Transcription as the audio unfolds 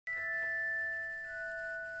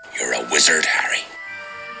You're a wizard, Harry.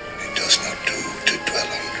 It does not do to dwell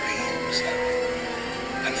on dreams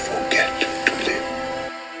and forget to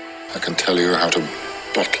live. I can tell you how to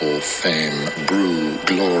bottle fame, brew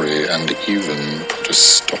glory, and even put a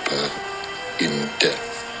stopper in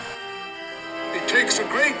death. It takes a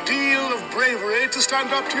great deal of bravery to stand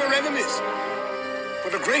up to your enemies,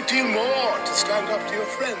 but a great deal more to stand up to your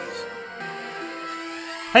friends.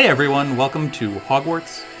 Hey everyone, welcome to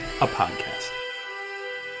Hogwarts, a podcast.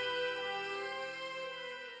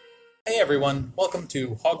 Hey everyone, welcome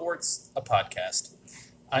to Hogwarts, a podcast.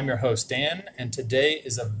 I'm your host Dan, and today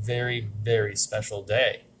is a very, very special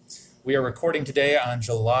day. We are recording today on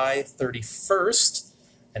July 31st,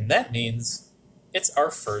 and that means it's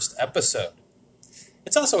our first episode.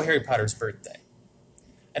 It's also Harry Potter's birthday.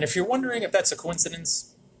 And if you're wondering if that's a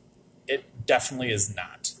coincidence, it definitely is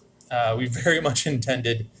not. We very much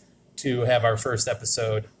intended to have our first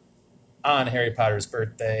episode on Harry Potter's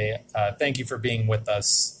birthday. Thank you for being with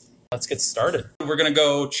us. Let's get started. We're going to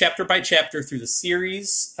go chapter by chapter through the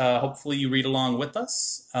series. Hopefully you read along with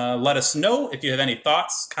us. Let us know if you have any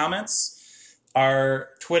thoughts, comments.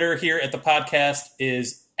 Our Twitter here at the podcast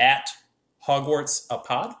is at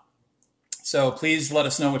HogwartsAPod. So please let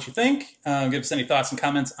us know what you think. Give us any thoughts and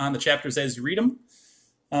comments on the chapters as you read them.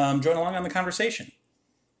 Join along on the conversation.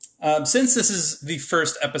 Since this is the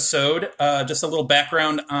first episode, just a little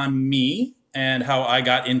background on me and how I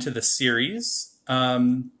got into the series.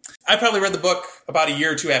 I probably read the book about a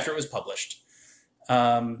year or two after it was published.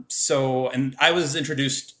 And I was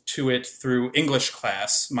introduced to it through English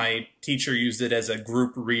class. My teacher used it as a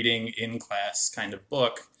group reading in class kind of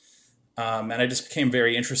book. And I just became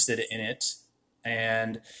very interested in it.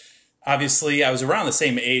 And obviously, I was around the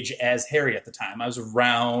same age as Harry at the time. I was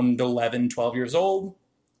around 11, 12 years old.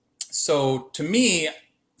 So to me,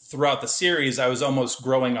 throughout the series, I was almost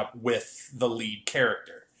growing up with the lead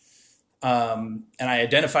character. And I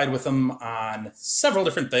identified with him on several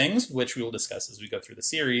different things, which we will discuss as we go through the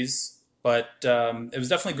series. But it was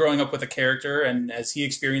definitely growing up with a character, and as he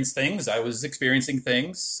experienced things, I was experiencing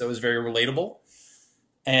things, so it was very relatable.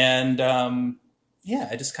 And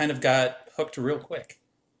I just kind of got hooked real quick.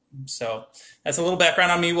 So that's a little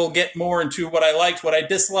background on me. We'll get more into what I liked, what I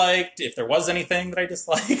disliked, if there was anything that I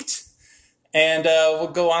disliked, and we'll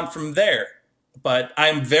go on from there. But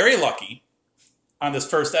I'm very lucky on this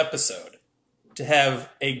first episode to have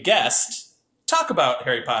a guest talk about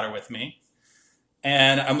Harry Potter with me.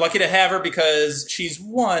 And I'm lucky to have her because she's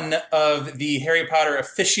one of the Harry Potter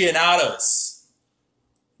aficionados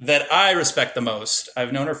that I respect the most.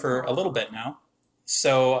 I've known her for a little bit now.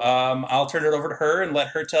 So I'll turn it over to her and let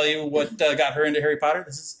her tell you what got her into Harry Potter.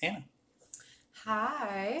 This is Anna.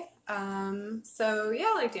 Hi.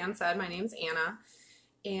 Like Dan said, my name's Anna.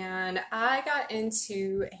 And I got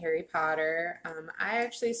into Harry Potter. I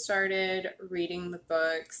actually started reading the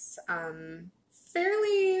books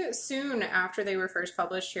fairly soon after they were first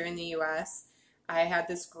published here in the U.S. I had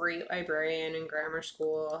this great librarian in grammar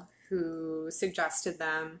school who suggested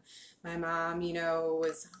them. My mom,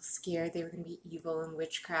 was scared they were going to be evil and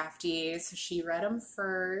witchcrafty, so she read them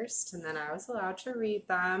first, and then I was allowed to read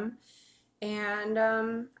them. And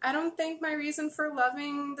I don't think my reason for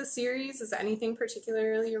loving the series is anything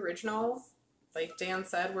particularly original. Like Dan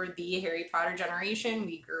said, we're the Harry Potter generation.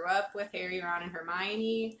 We grew up with Harry, Ron, and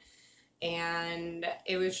Hermione. And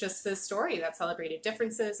it was just this story that celebrated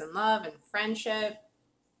differences and love and friendship.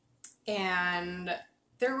 And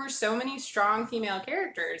there were so many strong female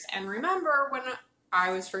characters. And remember when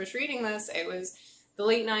I was first reading this, it was the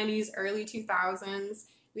late 90s, early 2000s.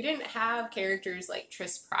 We didn't have characters like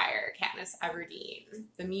Tris Pryor, Katniss Everdeen,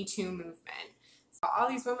 the Me Too movement. So all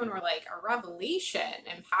these women were like a revelation,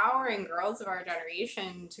 empowering girls of our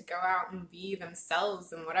generation to go out and be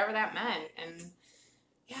themselves and whatever that meant. And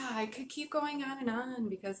yeah, I could keep going on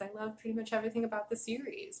because I love pretty much everything about the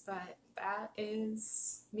series, but that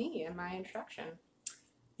is me and my introduction.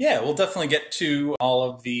 Yeah, we'll definitely get to all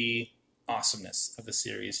of the awesomeness of the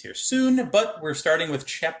series here soon, but we're starting with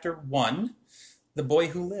chapter 1. The Boy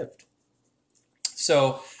Who Lived.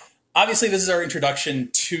 So, obviously, this is our introduction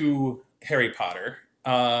to Harry Potter.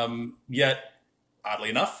 Yet, oddly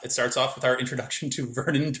enough, it starts off with our introduction to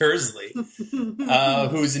Vernon Dursley,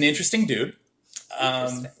 who's an interesting dude.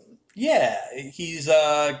 He's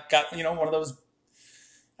got, one of those...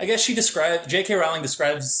 I guess J.K. Rowling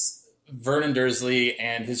describes Vernon Dursley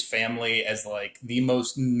and his family as, like, the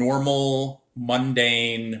most normal,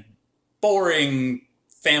 mundane, boring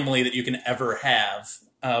family that you can ever have,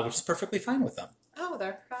 which is perfectly fine with them. Oh,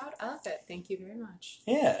 they're proud of it. Thank you very much.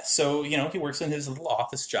 Yeah, so, he works in his little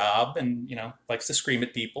office job and, likes to scream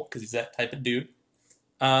at people because he's that type of dude.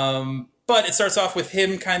 But But it starts off with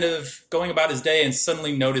him kind of going about his day and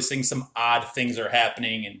suddenly noticing some odd things are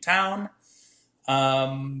happening in town.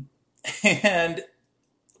 And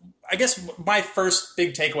I guess my first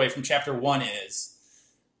big takeaway from chapter 1 is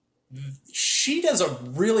she does a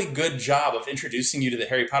really good job of introducing you to the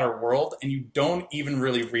Harry Potter world, and you don't even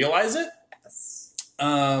really realize it. Yes.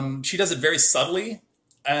 She does it very subtly,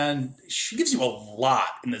 and she gives you a lot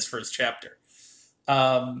in this first chapter.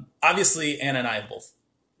 Obviously, Anna and I have both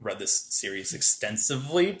read this series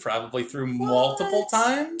extensively, probably through multiple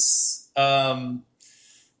times.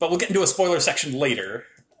 But we'll get into a spoiler section later.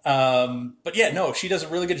 But yeah, no, she does a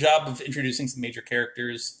really good job of introducing some major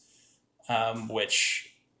characters,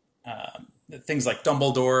 which things like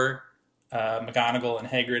Dumbledore, McGonagall, and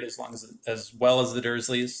Hagrid, as well as the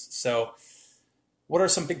Dursleys. So, what are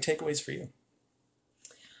some big takeaways for you?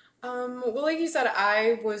 Well, like you said,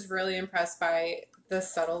 I was really impressed by the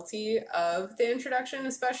subtlety of the introduction,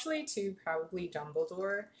 especially to probably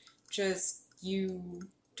Dumbledore. Just, you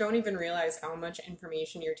don't even realize how much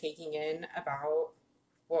information you're taking in about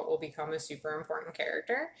what will become a super important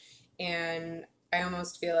character. And I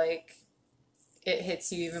almost feel like it hits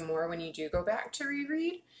you even more when you do go back to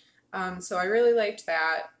reread. So I really liked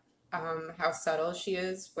that, how subtle she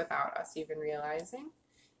is without us even realizing.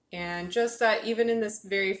 And just that even in this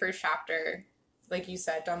very first chapter, like you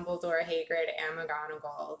said, Dumbledore, Hagrid, and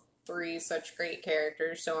McGonagall, 3 such great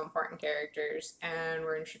characters, so important characters, and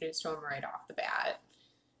we're introduced to them right off the bat.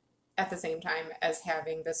 At the same time as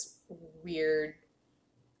having this weird,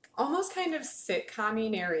 almost kind of sitcom-y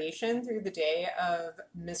narration through the day of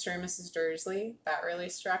Mr. and Mrs. Dursley, that really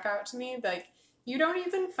struck out to me. Like, you don't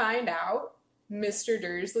even find out Mr.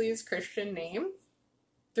 Dursley's Christian name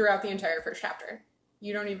throughout the entire first chapter.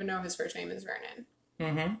 You don't even know his first name is Vernon.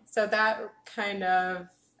 Mm-hmm. So that kind of,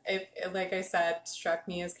 like I said, struck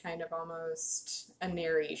me as kind of almost a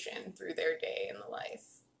narration through their day in the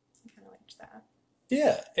life. I kind of liked that.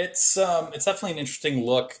 Yeah, it's definitely an interesting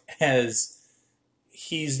look as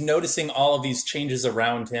he's noticing all of these changes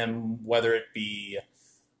around him, whether it be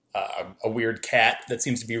a weird cat that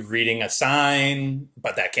seems to be reading a sign,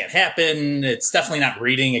 but that can't happen. It's definitely not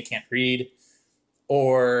reading, it can't read.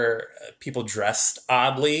 Or people dressed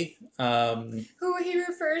oddly. Who he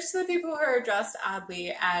refers to the people who are dressed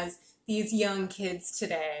oddly as these young kids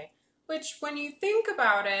today. Which, when you think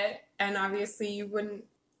about it, and obviously you wouldn't,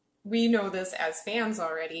 we know this as fans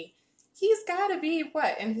already, he's got to be,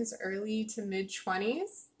 what, in his early to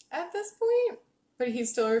mid-20s at this point? But he's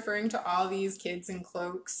still referring to all these kids in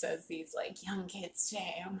cloaks as these, like, young kids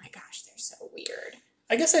today. Oh my gosh, they're so weird.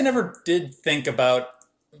 I guess I never did think about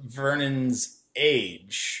Vernon's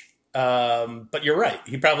age. But you're right.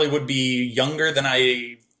 He probably would be younger than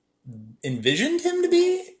I envisioned him to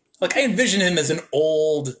be. Like, I envision him as an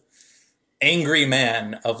old, angry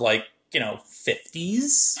man of, like,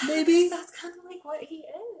 50s, maybe? That's kind of like what he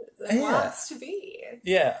is and wants to be.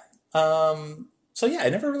 Yeah. So, yeah, I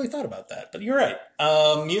never really thought about that. But you're right.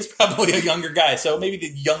 He is probably a younger guy. So maybe the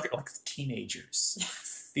younger, like, teenagers.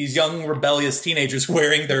 Yes. These young, rebellious teenagers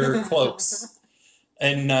wearing their cloaks.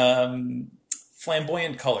 And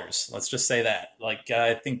flamboyant colors. Let's just say that. Like,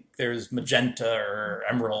 I think there's magenta or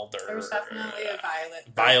emerald or... There's definitely a violet.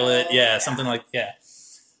 Violet, yeah, something like, yeah.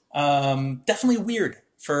 Definitely weird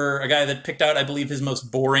for a guy that picked out, I believe, his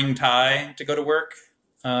most boring tie to go to work.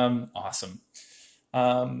 Awesome.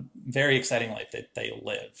 Very exciting life that they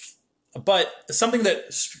live. But something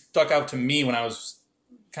that stuck out to me when I was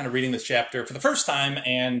kind of reading this chapter for the first time,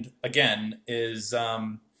 and again, is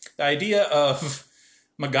the idea of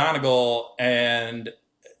McGonagall and,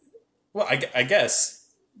 well, I guess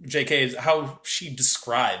JK is how she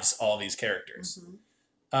describes all these characters.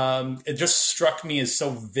 Mm-hmm. It just struck me as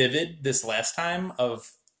so vivid this last time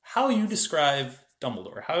of how you describe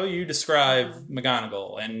Dumbledore, how you describe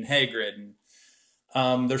McGonagall and Hagrid.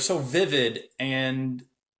 They're so vivid, and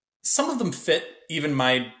some of them fit even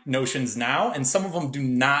my notions now, and some of them do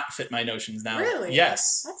not fit my notions now. Really?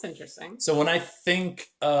 Yes. That's interesting. So when I think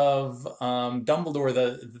of Dumbledore,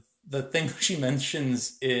 the thing she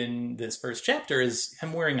mentions in this first chapter is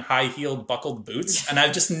him wearing high-heeled buckled boots, and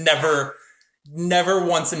I've just never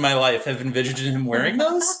once in my life have envisioned him wearing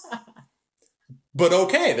those. But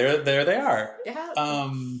okay, there they are.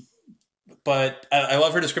 Yeah. But I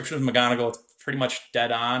love her description of McGonagall. It's pretty much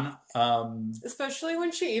dead on. Especially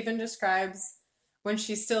when she even describes when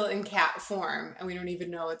she's still in cat form and we don't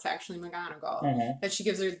even know it's actually McGonagall. Mm-hmm. That she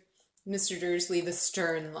gives her Mr. Dursley the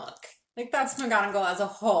stern look. Like, that's McGonagall as a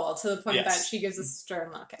whole, to the point that she gives a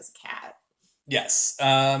stern look as a cat. Yes.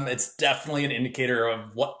 It's definitely an indicator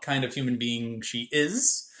of what kind of human being she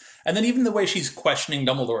is. And then even the way she's questioning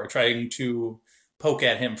Dumbledore, trying to poke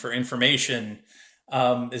at him for information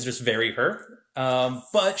is just very her.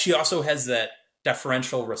 But she also has that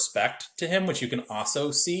deferential respect to him, which you can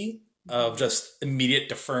also see of just immediate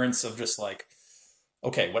deference of just like,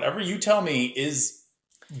 okay, whatever you tell me is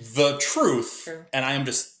the truth, True. and I am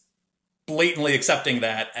just blatantly accepting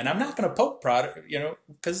that, and I'm not going to poke prod,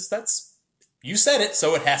 because that's, you said it,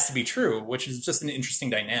 so it has to be true, which is just an interesting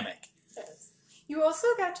dynamic. You also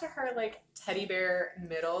get to her like teddy bear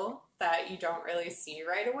middle that you don't really see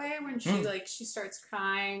right away when she starts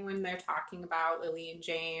crying when they're talking about Lily and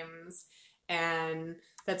James, and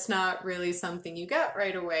that's not really something you get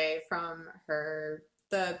right away from her,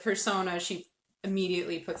 the persona she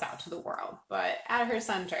immediately puts out to the world. But at her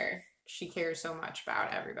center, she cares so much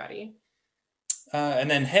about everybody.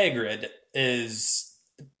 And then Hagrid is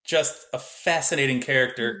just a fascinating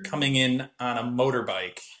character coming in on a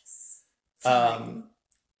motorbike. And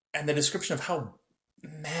the description of how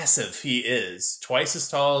massive he is. Twice as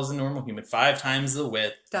tall as a normal human, 5 times the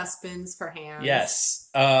width. Dustbins for hands. Yes.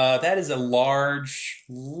 That is a large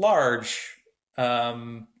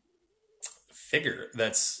figure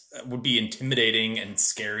would be intimidating and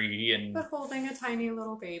scary, and but holding a tiny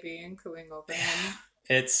little baby and cooing over him.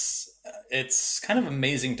 It's kind of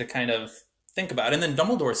amazing to kind of think about. And then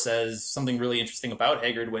Dumbledore says something really interesting about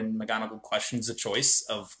Hagrid when McGonagall questions the choice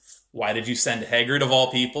of why did you send Hagrid of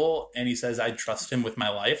all people, and he says, I trust him with my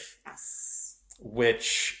life. Yes.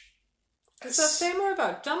 Which does that say more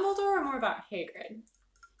about Dumbledore or more about Hagrid?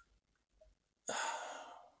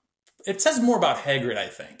 It says more about Hagrid, I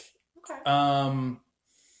think. Okay.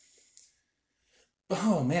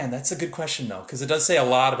 Oh man, that's a good question though, because it does say a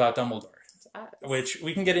lot about Dumbledore, which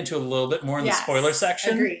we can get into a little bit more in the spoiler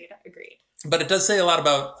section. Agreed. But it does say a lot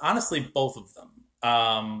about, honestly, both of them.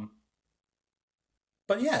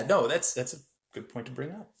 But yeah, no, that's a good point to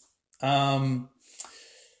bring up.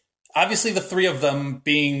 Obviously, the 3 of them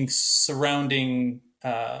being surrounding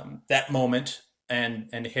that moment,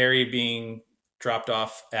 and Harry being dropped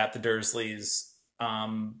off at the Dursleys,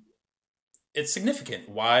 it's significant.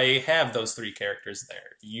 Why have those 3 characters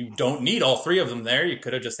there? You don't need all 3 of them there. You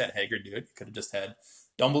could have just had Hagrid do it. You could have just had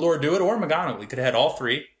Dumbledore do it, or McGonagall. You could have had all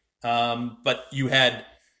 3. But you had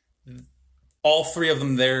all 3 of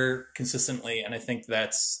them there consistently, and I think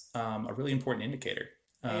that's a really important indicator.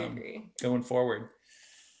 I agree. Going forward.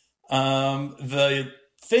 The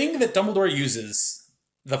thing that Dumbledore uses,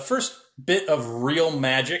 the first bit of real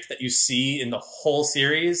magic that you see in the whole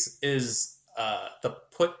series is the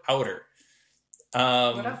put outer.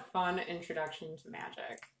 What a fun introduction to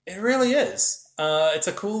magic. It really is. It's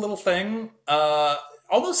a cool little thing.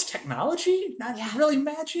 Almost technology, not really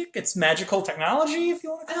magic. It's magical technology, if you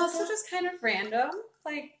want to call it. And also just kind of random.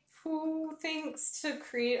 Like, who thinks to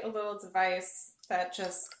create a little device that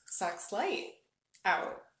just sucks light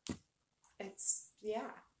out? It's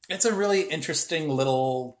a really interesting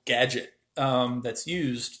little gadget that's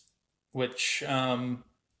used, which,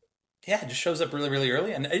 just shows up really, really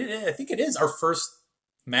early. And I think it is our first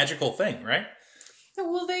magical thing, right?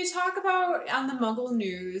 Well, they talk about on the Muggle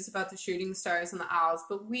news about the shooting stars and the owls,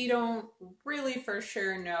 but we don't really for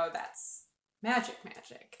sure know that's magic.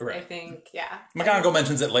 Right. I think, McGonagall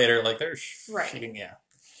mentions it later, like they're shooting,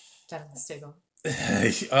 Definitely Stiggle.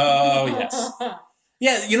 Oh, yes.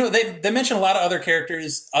 Yeah, they mention a lot of other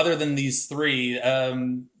characters other than these 3.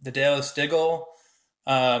 The Dallas Diggle,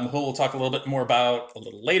 who we'll talk a little bit more about a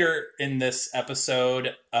little later in this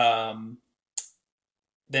episode. They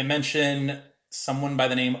mention someone by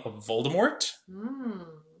the name of Voldemort.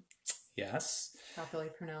 Yes. Properly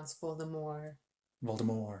pronounced Voldemort.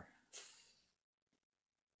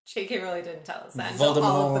 JK really didn't tell us that until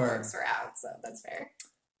all of the books were out, so that's fair.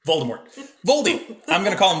 Voldemort. Voldy. I'm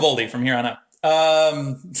going to call him Voldy from here on out.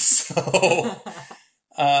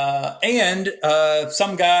 And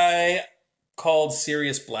some guy called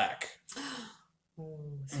Sirius Black.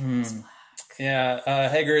 Sirius Black. Yeah,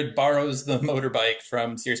 Hagrid borrows the motorbike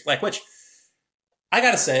from Sirius Black, which I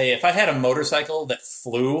gotta say, if I had a motorcycle that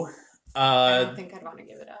flew, I don't think I'd want to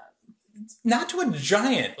give it up. Not to a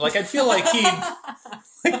giant. Like, I'd feel like he'd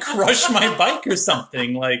crush my bike or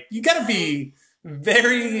something. Like, you gotta be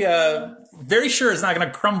very, very sure it's not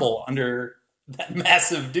gonna crumble under that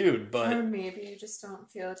massive dude. But or maybe you just don't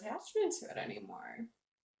feel attachment to it anymore.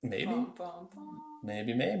 Maybe. Bum, bum, bum.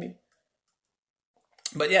 Maybe.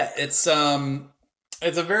 But yeah, it's a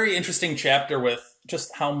very interesting chapter with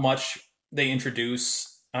just how much they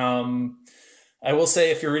introduce. I will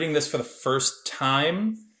say, if you're reading this for the first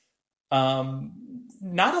time,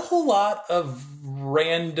 not a whole lot of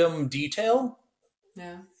random detail.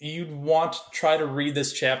 Yeah. You'd want to try to read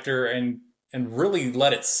this chapter and really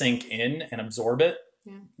let it sink in and absorb it.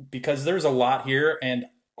 because there's a lot here, and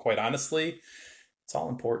quite honestly, it's all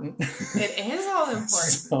important. It is all important.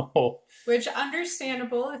 So, which,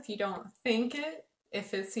 understandable if you don't think it,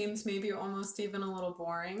 if it seems maybe almost even a little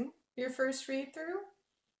boring your first read through,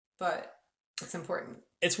 but it's important.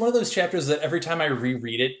 It's one of those chapters that every time I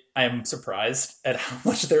reread it, I am surprised at how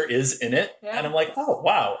much there is in it. Yeah. And I'm like, oh,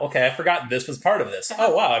 wow, okay, I forgot this was part of this. Yeah.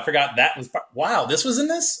 Oh, wow, I forgot that was wow, this was in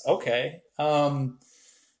this? Okay.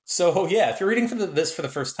 So, yeah, if you're reading this for the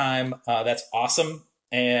first time, that's awesome.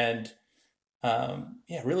 And,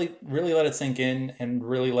 yeah, really, really let it sink in and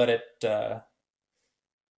really let it kind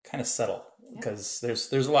of settle, because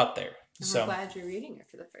there's a lot there. I'm glad you're reading it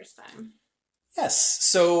for the first time. Yes.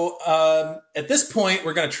 So at this point,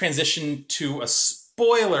 we're going to transition to a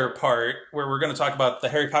spoiler part where we're going to talk about the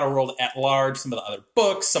Harry Potter world at large, some of the other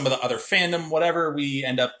books, some of the other fandom, whatever we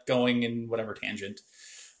end up going in whatever tangent.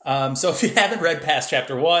 So if you haven't read past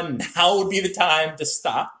chapter 1, now would be the time to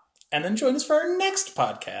stop and then join us for our next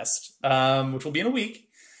podcast, which will be in a week.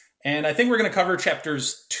 And I think we're going to cover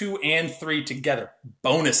chapters 2 and 3 together.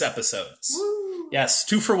 Bonus episodes. Woo. Yes,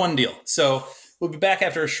 2-for-1 deal. So we'll be back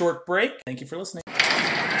after a short break. Thank you for listening. In the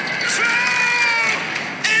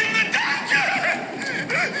dungeon!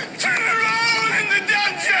 Turn around in the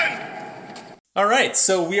dungeon! All right,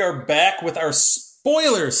 so we are back with our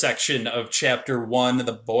spoiler section of chapter 1,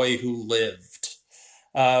 The Boy Who Lived.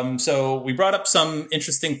 So we brought up some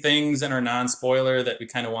interesting things in our non-spoiler that we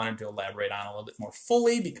kind of wanted to elaborate on a little bit more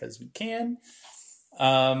fully because we can.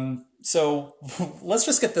 So let's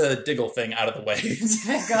just get the Diggle thing out of the way.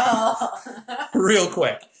 Diggle. Real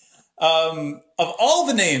quick. Of all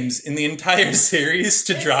the names in the entire series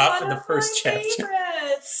to drop in the first chapter.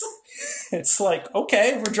 Favorites. It's like,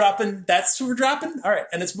 okay, that's who we're dropping? All right.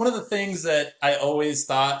 And it's one of the things that I always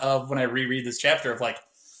thought of when I reread this chapter of like,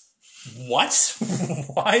 what?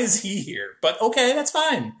 Why is he here? But okay, that's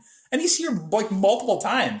fine. And he's here like multiple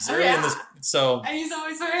times early in this. So, and he's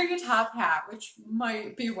always wearing a top hat, which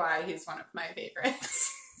might be why he's one of my favorites.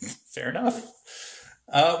 Fair enough.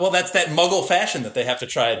 Well, that's that Muggle fashion that they have to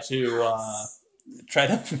try to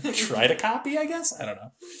copy, I guess. I don't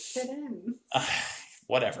know. Fit in.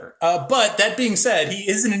 Whatever. But that being said, he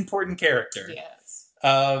is an important character. Yes.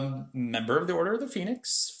 Member of the Order of the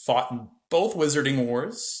Phoenix, fought in both Wizarding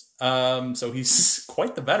Wars. So he's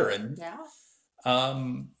quite the veteran. Yeah.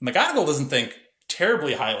 McGonagall doesn't think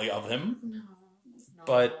terribly highly of him. No.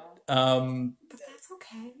 But that's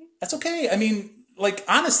okay. That's okay. I mean, like,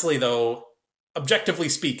 honestly, though, objectively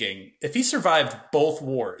speaking, if he survived both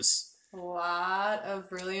wars... A lot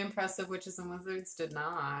of really impressive witches and wizards did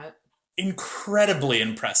not. Incredibly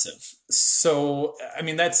impressive. So, I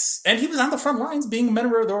mean, and he was on the front lines being a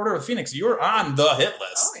member of the Order of Phoenix. You're on the hit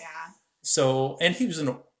list. Oh, yeah. So, and he was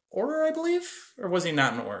an Order, I believe? Or was he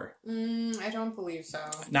not an Order? I don't believe so.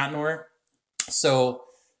 Not an Order? So,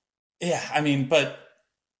 yeah, I mean, but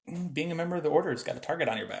being a member of the Order has got a target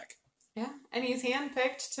on your back. Yeah, and he's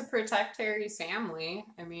handpicked to protect Harry's family.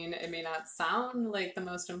 I mean, it may not sound like the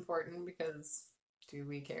most important because do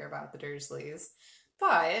we care about the Dursleys?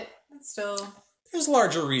 But it's still... There's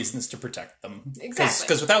larger reasons to protect them. Exactly.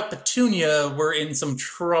 Because without Petunia, we're in some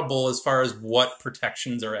trouble as far as what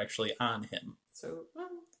protections are actually on him. So,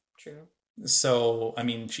 true. So, I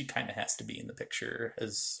mean, she kind of has to be in the picture,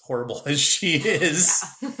 as horrible as she is.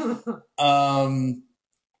 Yeah.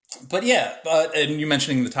 But yeah, and you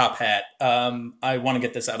mentioning the top hat, I want to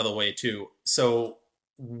get this out of the way too. So,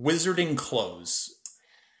 wizarding clothes.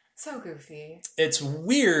 So goofy. It's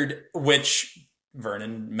weird, which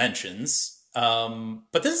Vernon mentions.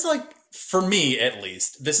 But this is like, for me at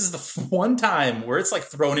least, this is the one time where it's like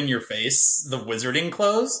thrown in your face, the wizarding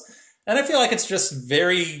clothes. And I feel like it's just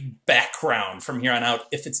very background from here on out,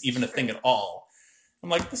 if it's even a thing at all. I'm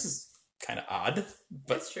like, this is kind of odd.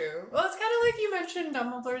 But it's true. Well, it's kind of like you mentioned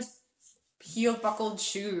Dumbledore's heel-buckled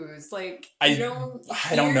shoes. Like, I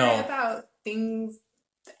don't know about things,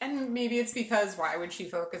 and maybe it's because why would she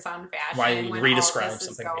focus on fashion when all this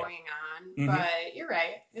is going on? Mm-hmm. But you're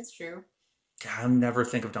right. It's true. God, I'll never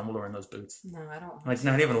think of Dumbledore in those boots. No, I don't want like, to.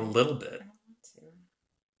 Not even a little bit. I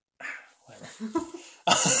don't want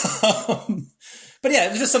to. But yeah,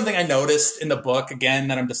 it was just something I noticed in the book again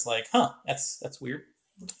that I'm just like, that's weird.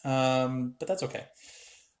 But that's okay.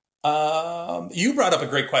 You brought up a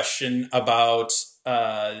great question about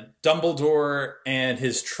Dumbledore and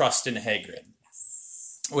his trust in Hagrid,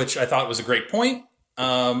 which I thought was a great point,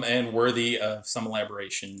 and worthy of some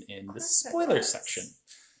elaboration in the spoiler section.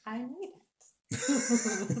 I made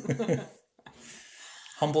it.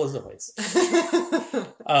 Humble as always.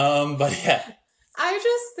 But yeah. I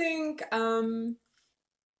just think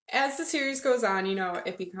as the series goes on,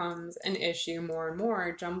 it becomes an issue more and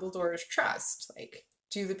more. Dumbledore's trust. Like,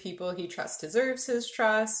 do the people he trusts deserves his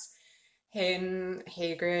trust? And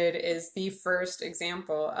Hagrid is the first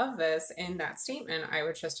example of this in that statement, I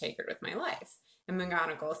would trust Hagrid with my life. And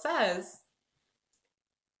McGonagall says,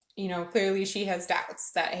 clearly she has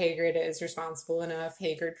doubts that Hagrid is responsible enough.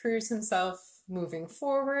 Hagrid proves himself moving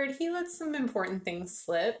forward. He lets some important things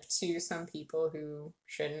slip to some people who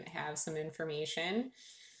shouldn't have some information.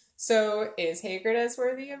 So is Hagrid as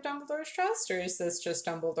worthy of Dumbledore's trust, or is this just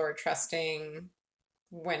Dumbledore trusting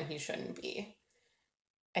when he shouldn't be?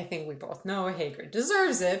 I think we both know Hagrid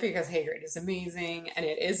deserves it because Hagrid is amazing, and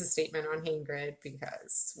it is a statement on Hagrid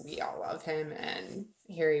because we all love him, and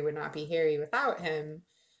Harry would not be Harry without him.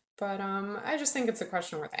 But I just think it's a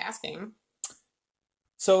question worth asking.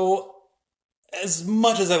 So, as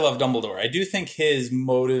much as I love Dumbledore, I do think his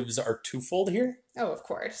motives are twofold here. Oh, of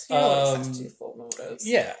course. He always has twofold motives.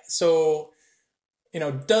 Yeah. So,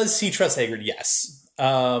 does he trust Hagrid? Yes.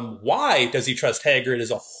 Why does he trust Hagrid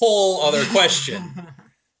is a whole other question.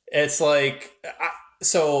 It's like,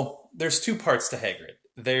 so there's two parts to Hagrid.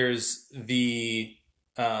 There's the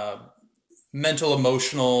mental,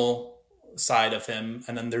 emotional side of him,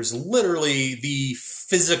 and then there's literally the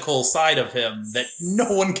physical side of him that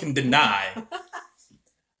no one can deny.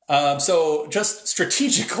 So just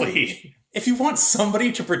strategically, if you want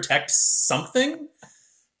somebody to protect something,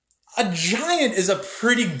 a giant is a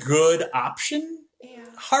pretty good option. Yeah.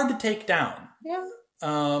 Hard to take down. Yeah.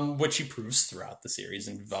 Which he proves throughout the series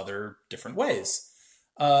in other different ways.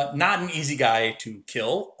 Not an easy guy to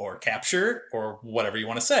kill or capture or whatever you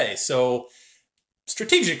want to say. So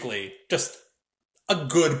strategically, just a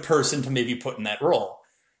good person to maybe put in that role.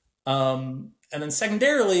 And then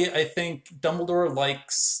secondarily, I think Dumbledore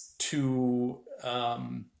likes to, how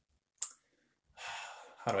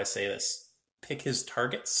do I say this? Pick his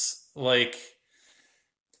targets. Like,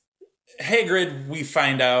 Hagrid, we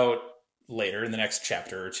find out later in the next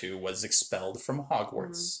chapter or two, was expelled from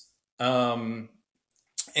Hogwarts. And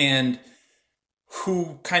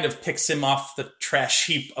who kind of picks him off the trash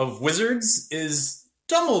heap of wizards is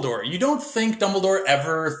Dumbledore. You don't think Dumbledore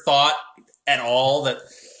ever thought at all that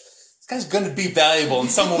this guy's going to be valuable in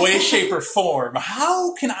some way, shape, or form.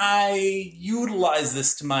 How can I utilize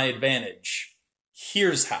this to my advantage?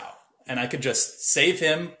 Here's how. And I could just save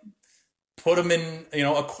him, put him in,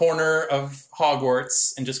 a corner of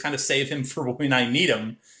Hogwarts and just kind of save him for when I need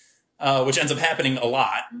him, which ends up happening a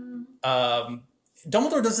lot.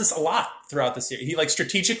 Dumbledore does this a lot throughout the series. He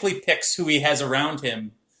strategically picks who he has around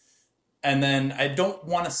him, and then I don't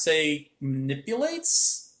want to say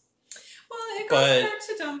manipulates. Well, it goes back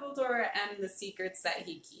to Dumbledore and the secrets that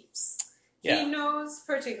he keeps. Yeah. He knows,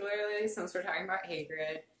 particularly since we're talking about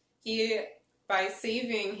Hagrid, by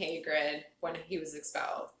saving Hagrid when he was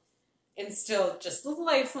expelled, instilled just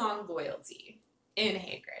lifelong loyalty in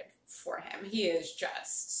Hagrid for him. He is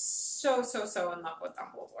just so in love with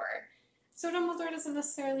Dumbledore. So Dumbledore doesn't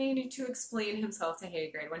necessarily need to explain himself to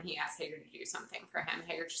Hagrid when he asks Hagrid to do something for him.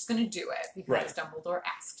 Hagrid's just going to do it because Dumbledore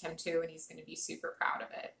asked him to, and he's going to be super proud of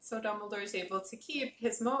it. So Dumbledore's able to keep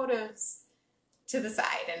his motives to the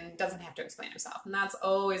side and doesn't have to explain himself. And that's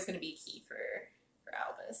always going to be key for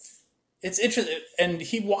Albus. It's interesting, and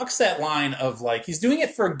he walks that line of he's doing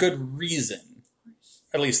it for a good reason,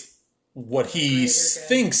 or at least what he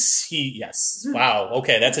thinks yes. Wow.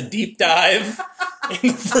 Okay, that's a deep dive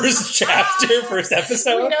in the first chapter, first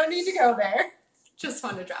episode. We don't need to go there. Just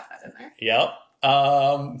wanted to drop that in there. Yep.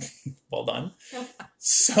 Well done.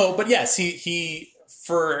 So, but yes, he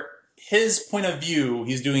for his point of view,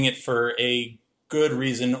 he's doing it for a good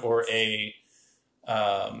reason or a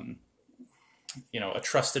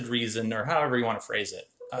trusted reason, or however you want to phrase it.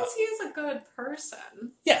 Because he is a good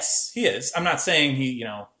person. Yes, he is. I'm not saying he,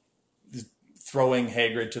 is throwing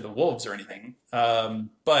Hagrid to the wolves or anything.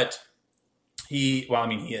 But he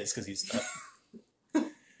is, because he's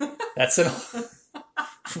that's it.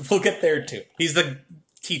 We'll get there too. He's the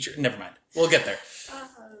teacher. Never mind. We'll get there.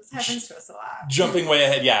 This happens to us a lot. Jumping way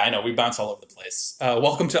ahead. Yeah, I know. We bounce all over the place.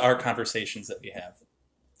 Welcome to our conversations that we have.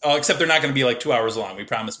 Except they're not going to be 2 hours long. We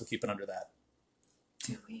promise we'll keep it under that.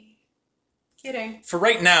 Do we? Kidding. For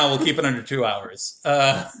right now, we'll keep it under 2 hours.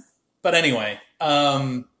 But anyway,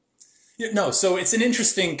 so it's an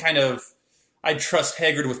interesting kind of, I trust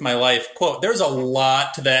Hagrid with my life quote. There's a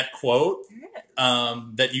lot to that quote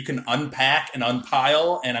that you can unpack and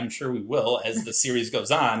unpile, and I'm sure we will as the series goes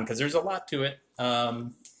on, because there's a lot to it.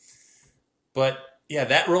 But yeah,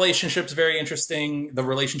 that relationship's very interesting. The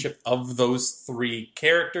relationship of those three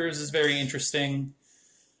characters is very interesting.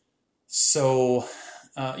 So,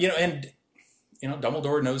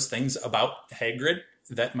 Dumbledore knows things about Hagrid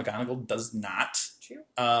that McGonagall does not. True.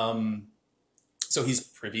 So he's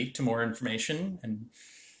privy to more information, and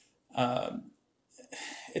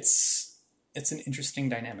it's an interesting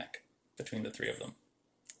dynamic between the three of them.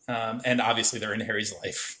 And obviously they're in Harry's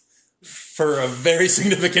life for a very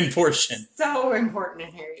significant portion. So important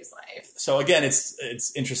in Harry's life. So again,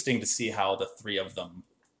 it's interesting to see how the three of them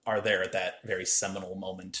are there at that very seminal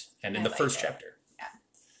moment and in the first chapter.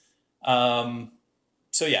 Yeah.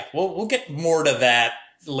 So yeah, we'll get more to that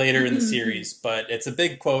later in the series, but it's a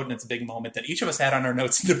big quote and it's a big moment that each of us had on our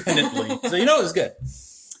notes independently. So it was good.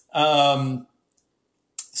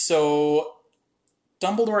 So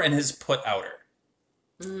Dumbledore and his put outer.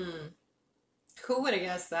 Who would have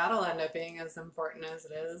guessed that'll end up being as important as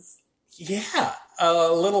it is? Yeah,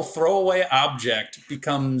 a little throwaway object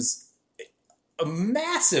becomes a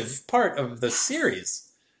massive part of the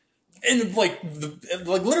series. And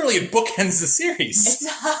literally it bookends the series. It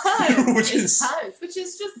does. Which just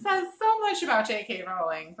says so much about J.K.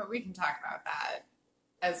 Rowling, but we can talk about that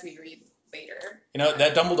as we read later.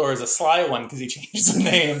 That Dumbledore is a sly one because he changed the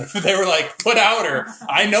name. They were like, put outer.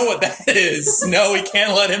 I know what that is. No, we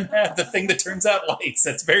can't let him have the thing that turns out lights.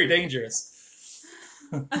 That's very dangerous.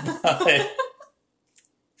 But,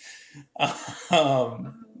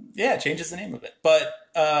 yeah, it changes the name of it. But,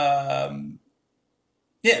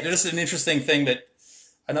 yeah, just an interesting thing that,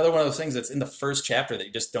 another one of those things that's in the first chapter that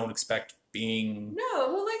you just don't expect being...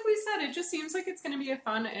 No, well, like we said, it just seems like it's going to be a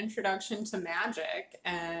fun introduction to magic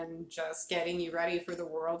and just getting you ready for the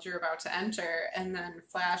world you're about to enter. And then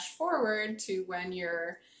flash forward to when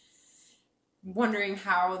you're wondering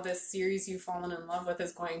how this series you've fallen in love with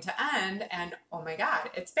is going to end. And oh my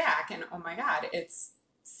God, it's back. And oh my God, it's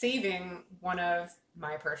saving one of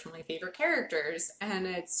my personally favorite characters. And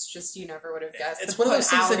it's just, you never would have guessed. It's one of those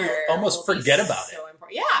things that you almost forget about it.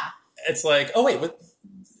 Yeah. It's like, oh wait,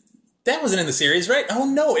 that wasn't in the series, right? Oh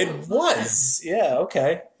no, it was. Yeah,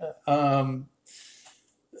 okay. Other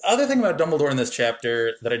thing about Dumbledore in this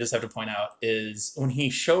chapter that I just have to point out is when he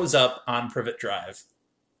shows up on Privet Drive,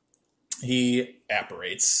 he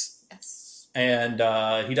apparates. Yes. And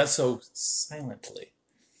he does so silently.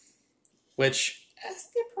 Which, that's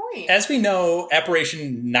a good point. As we know,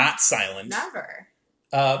 apparition not silent. Never.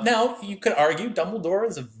 Now, you could argue Dumbledore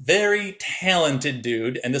is a very talented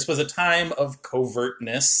dude, and this was a time of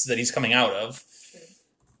covertness that he's coming out of. True.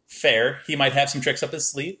 Fair. He might have some tricks up his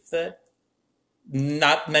sleeve that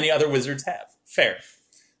not many other wizards have. Fair.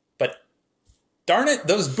 But darn it,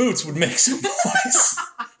 those boots would make some noise.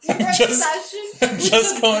 I'm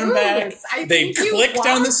just going back. They clicked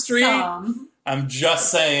down the street. Some. I'm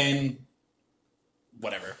just saying,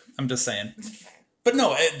 whatever. I'm just saying. Okay. But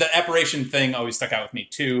no, the apparition thing always stuck out with me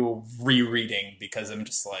too, rereading, because I'm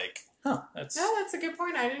just like, that's a good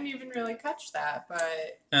point. I didn't even really catch that,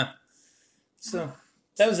 but... Yeah. So,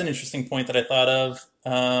 that was an interesting point that I thought of.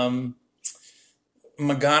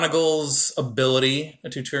 McGonagall's ability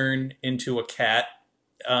to turn into a cat,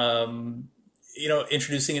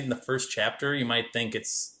 introducing it in the first chapter, you might think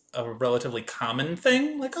it's a relatively common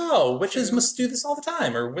thing. Like, oh, witches must do this all the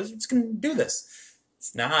time, or wizards can do this.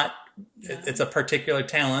 It's not. Yeah. It's a particular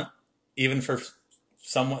talent, even for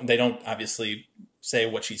someone. They don't obviously say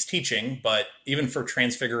what she's teaching, but even for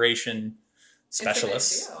transfiguration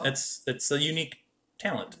specialists, it's a unique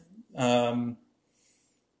talent. And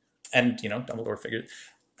Dumbledore figured.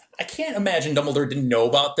 I can't imagine Dumbledore didn't know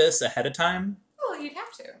about this ahead of time. Well, you'd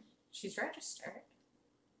have to. She's registered.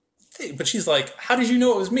 But she's like, "How did you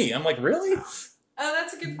know it was me?" I'm like, "Really?" Oh,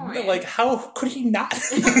 that's a good point. Like, how could he not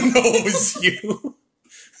know it was you?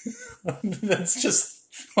 That's just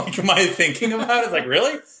like my thinking about it. Like,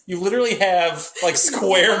 really? You literally have like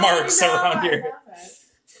square marks around your...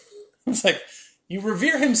 It's like, you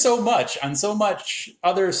revere him so much on so much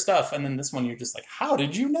other stuff, and then this one you're just like, how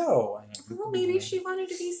did you know? Well, maybe she wanted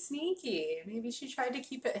to be sneaky. Maybe she tried to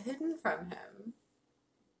keep it hidden from him.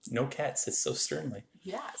 No cat sits so sternly.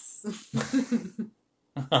 Yes.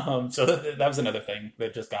 So that was another thing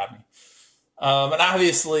that just got me. And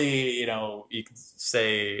obviously, you could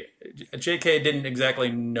say J.K. didn't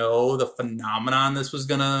exactly know the phenomenon this was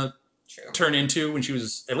going to turn into when she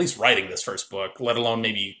was at least writing this first book, let alone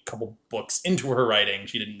maybe a couple books into her writing.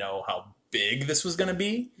 She didn't know how big this was going to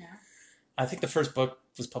be. Yeah. I think the first book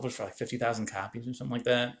was published for like 50,000 copies or something like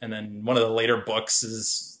that. And then one of the later books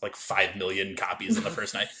is like 5 million copies in the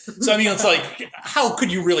first night. So, I mean, it's like, how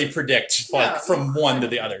could you really predict from one to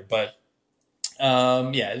the other? But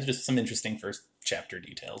it's just some interesting first chapter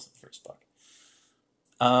details of the first book.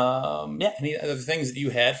 Any other things that you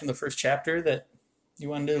had from the first chapter that you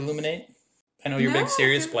wanted to illuminate? I know you're a big,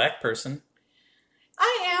 serious black person.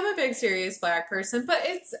 I am a big Sirius Black person, but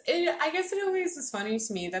I guess it always was funny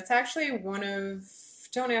to me. That's actually one of,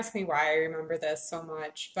 don't ask me why I remember this so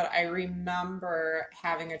much, but I remember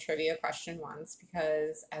having a trivia question once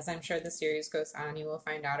because, as I'm sure the series goes on, you will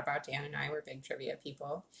find out about Dan and I were big trivia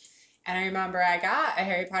people. And I remember I got a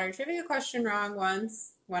Harry Potter trivia question wrong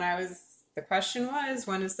once the question was,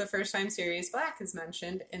 when is the first time Sirius Black is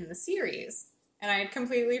mentioned in the series? And I had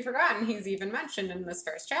completely forgotten he's even mentioned in this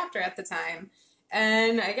first chapter at the time.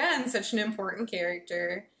 And again, such an important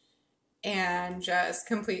character and just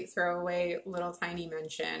complete throwaway little tiny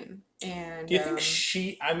mention. And do you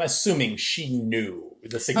think I'm assuming she knew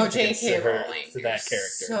the significance to that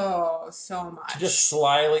character. So much. Just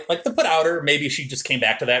slyly, like to put out her, maybe she just came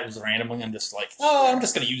back to that was randomly and just like, oh, I'm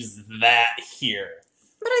just going to use that here.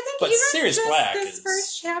 But I think even Sirius just Black this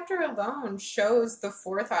first chapter alone shows the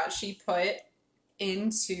forethought she put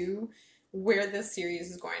into where this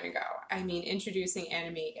series is going to go. I mean, introducing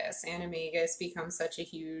Animagus. Animagus becomes such a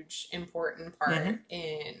huge, important part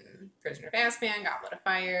in Prisoner of Azkaban, Goblet of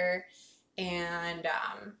Fire, and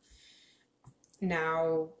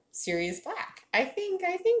now Sirius Black. I think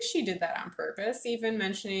she did that on purpose, even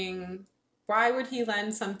mentioning why would he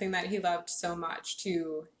lend something that he loved so much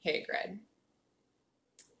to Hagrid?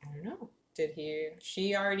 I don't know.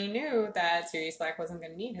 She already knew that Sirius Black wasn't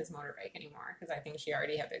going to need his motorbike anymore because I think she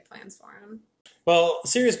already had big plans for him. Well,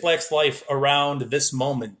 Sirius Black's life around this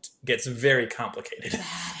moment gets very complicated.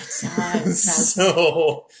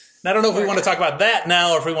 So, I don't know if we want to talk about that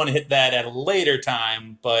now or if we want to hit that at a later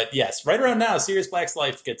time. But yes, right around now, Sirius Black's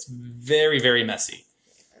life gets very, very messy.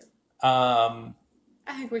 I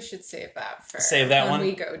think we should save that for when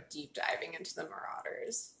we go deep diving into the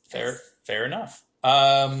Marauders. Fair enough.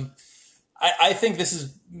 I think this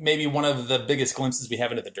is maybe one of the biggest glimpses we have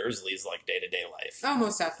into the Dursleys' like day-to-day life. Oh,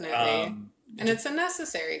 most definitely. And it's a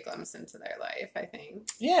necessary glimpse into their life, I think.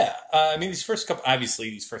 Yeah. I mean, these first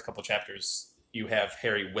couple chapters, you have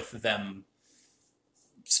Harry with them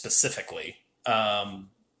specifically.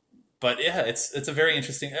 But yeah, it's a very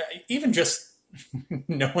interesting, even just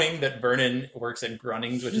knowing that Vernon works at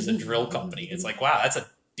Grunnings, which is a drill company. It's like, wow, that's a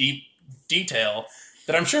deep detail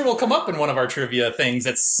that I'm sure will come up in one of our trivia things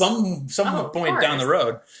at some point down the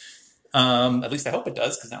road. At least I hope it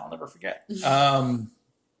does, because now I'll never forget. But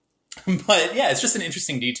yeah, it's just an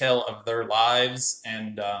interesting detail of their lives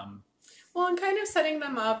and and kind of setting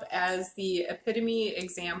them up as the epitome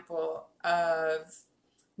example of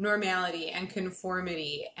normality and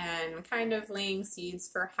conformity and kind of laying seeds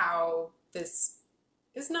for how this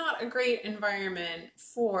is not a great environment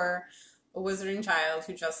for a wizarding child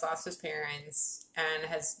who just lost his parents and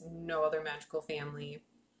has no other magical family.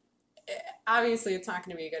 Obviously, it's not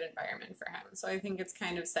going to be a good environment for him. So I think it's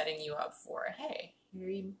kind of setting you up for, hey,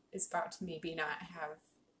 Harry is about to maybe not have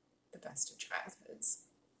the best of childhoods.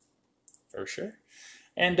 For sure.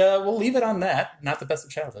 And we'll leave it on that. Not the best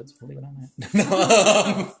of childhoods. We'll leave it on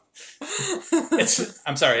that.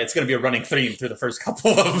 I'm sorry. It's going to be a running theme through the first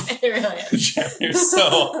couple of chapters.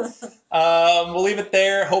 So we'll leave it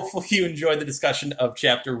there. Hopefully you enjoyed the discussion of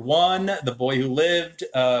Chapter 1, The Boy Who Lived.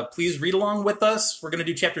 Please read along with us. We're going to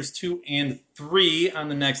do Chapters 2 and 3 on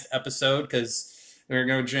the next episode because we're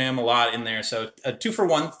going to jam a lot in there. So 2 for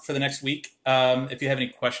 1 for the next week. If you have any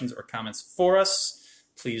questions or comments for us,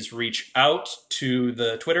 please reach out to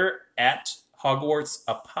the Twitter at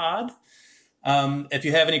HogwartsApod. If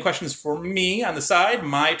you have any questions for me on the side,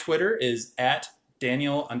 my Twitter is at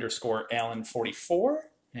Daniel_Allen44.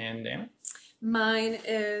 And Anna? Mine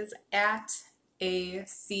is at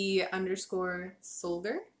AC_Solger. It's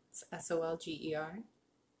SOLGER.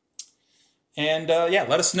 And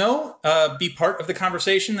let us know. Be part of the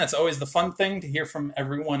conversation. That's always the fun thing, to hear from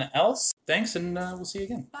everyone else. Thanks, and we'll see you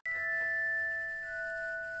again.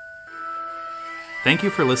 Thank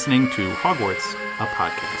you for listening to Hogwarts, a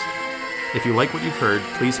podcast. If you like what you've heard,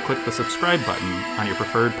 please click the subscribe button on your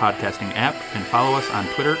preferred podcasting app and follow us on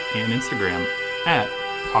Twitter and Instagram at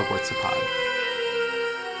HogwartsApod.